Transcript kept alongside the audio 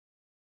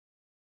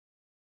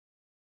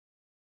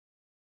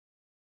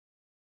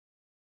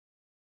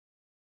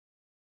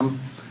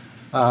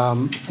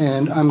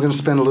And I'm going to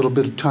spend a little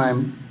bit of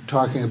time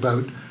talking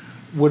about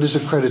what is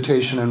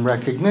accreditation and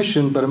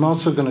recognition, but I'm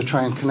also going to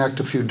try and connect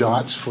a few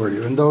dots for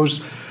you. And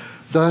those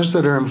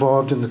that are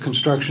involved in the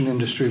construction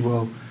industry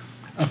will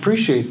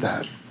appreciate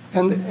that.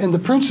 And the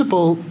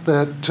principle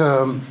that,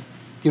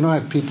 I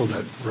have people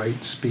that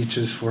write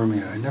speeches for me,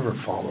 and I never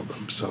follow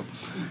them, so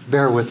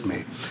bear with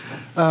me.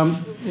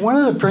 One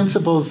of the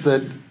principles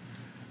that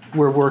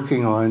we're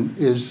working on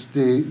is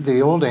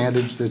the old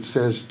adage that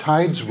says,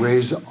 tides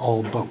raise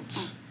all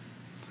boats.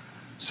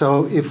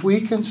 So if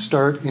we can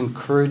start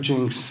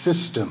encouraging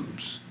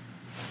systems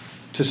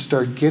to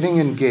start getting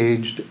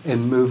engaged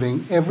and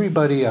moving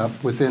everybody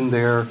up within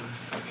their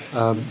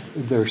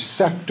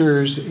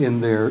sectors, in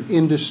their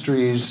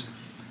industries,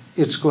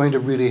 it's going to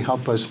really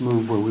help us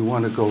move where we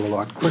want to go a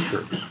lot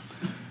quicker.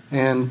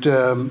 And,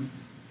 a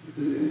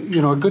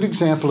good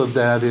example of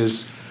that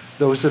is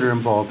those that are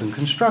involved in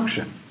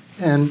construction.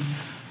 And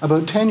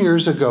about 10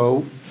 years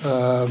ago,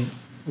 it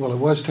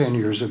was 10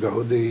 years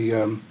ago,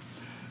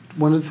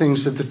 one of the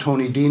things that the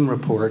Tony Dean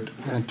report,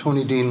 and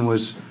Tony Dean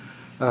was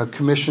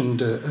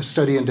commissioned a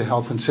study into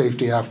health and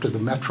safety after the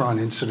Metron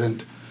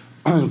incident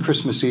on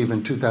Christmas Eve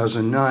in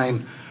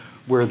 2009,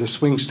 where the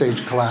swing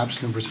stage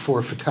collapsed and there was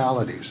 4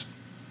 fatalities.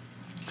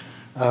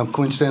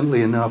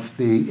 Coincidentally enough,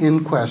 the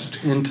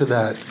inquest into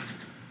that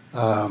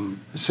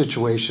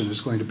situation is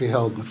going to be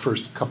held in the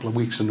first couple of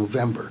weeks of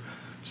November,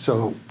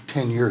 so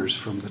 10 years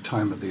from the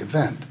time of the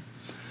event.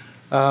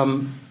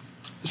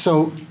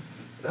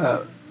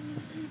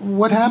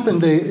 What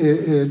happened,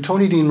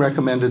 Tony Dean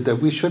recommended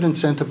that we should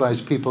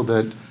incentivize people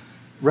that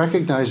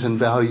recognize and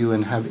value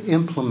and have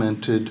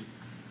implemented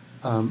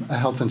a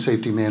health and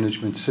safety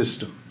management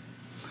system.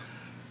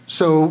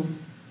 So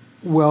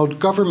while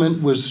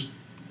government was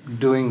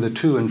doing the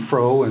to and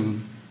fro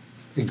and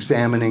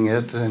examining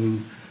it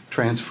and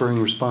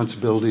transferring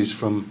responsibilities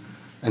from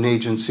an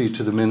agency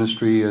to the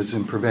ministry as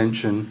in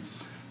prevention,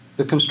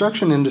 the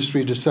construction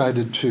industry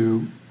decided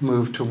to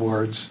move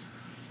towards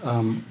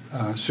the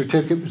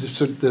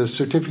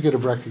Certificate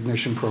of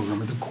Recognition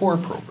program, or the CORE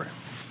program.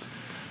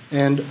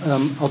 And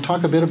I'll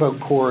talk a bit about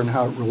CORE and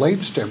how it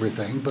relates to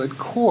everything, but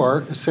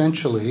CORE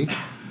essentially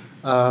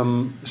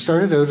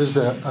started out as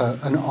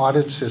an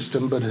audit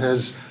system, but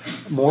has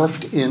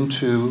morphed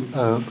into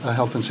a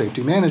health and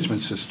safety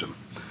management system.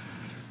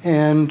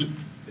 And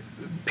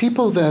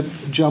people that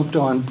jumped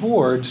on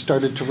board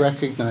started to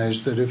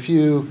recognize that if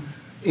you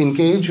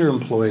engage your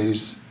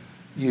employees,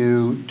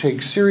 you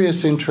take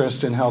serious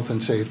interest in health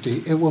and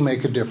safety, it will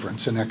make a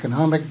difference, an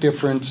economic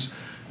difference.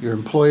 Your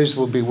employees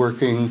will be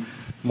working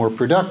more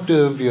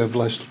productive, you have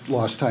less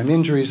lost time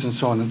injuries, and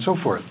so on and so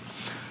forth.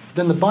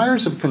 Then the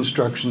buyers of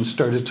construction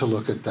started to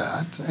look at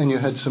that, and you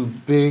had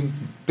some big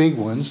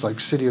ones like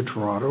City of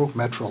Toronto,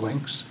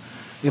 Metrolinx,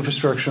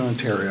 Infrastructure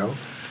Ontario.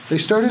 They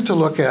started to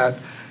look at,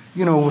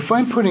 if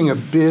I'm putting a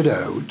bid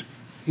out,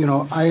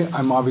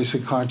 I'm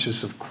obviously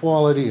conscious of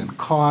quality and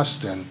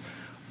cost and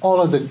all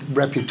of the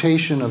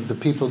reputation of the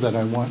people that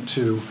I want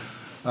to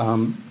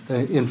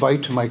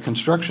invite to my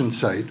construction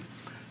site.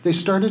 They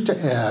started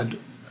to add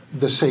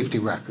the safety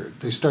record.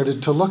 They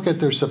started to look at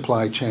their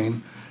supply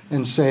chain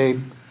and say,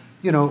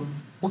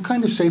 what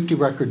kind of safety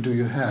record do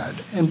you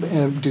have?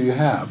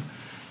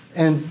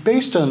 And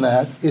based on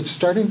that, it's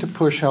starting to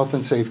push health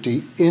and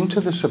safety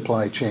into the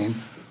supply chain,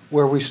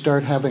 where we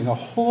start having a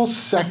whole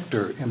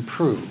sector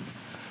improve.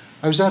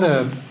 I was at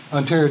a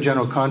Ontario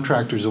General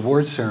Contractors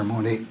Awards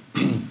ceremony,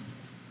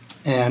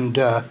 and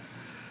the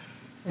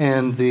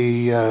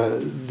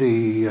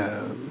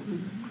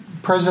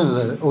president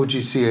of the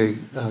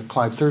OGCA,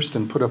 Clive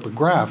Thurston, put up a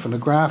graph, and the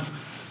graph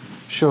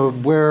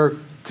showed where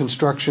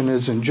construction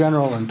is in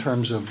general in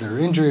terms of their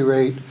injury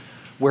rate,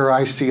 where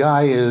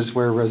ICI is,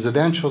 where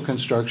residential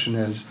construction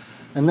is,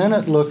 and then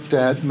it looked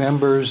at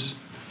members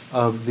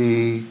of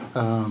the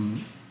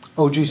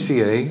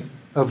OGCA,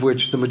 of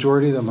which the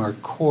majority of them are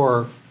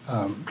CORE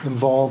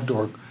involved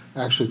or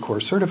actually CORE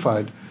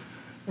certified.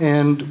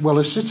 And while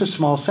it's just a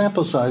small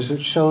sample size,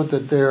 it showed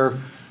that their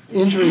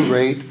injury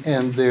rate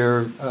and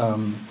their,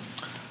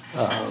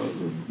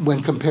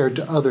 when compared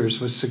to others,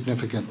 was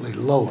significantly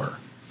lower.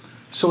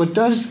 So it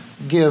does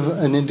give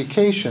an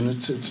indication.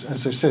 It's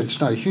as I said, it's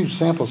not a huge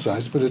sample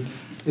size, but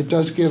it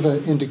does give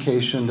an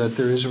indication that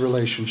there is a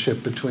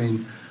relationship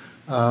between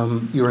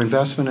your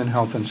investment in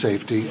health and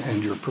safety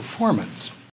and your performance.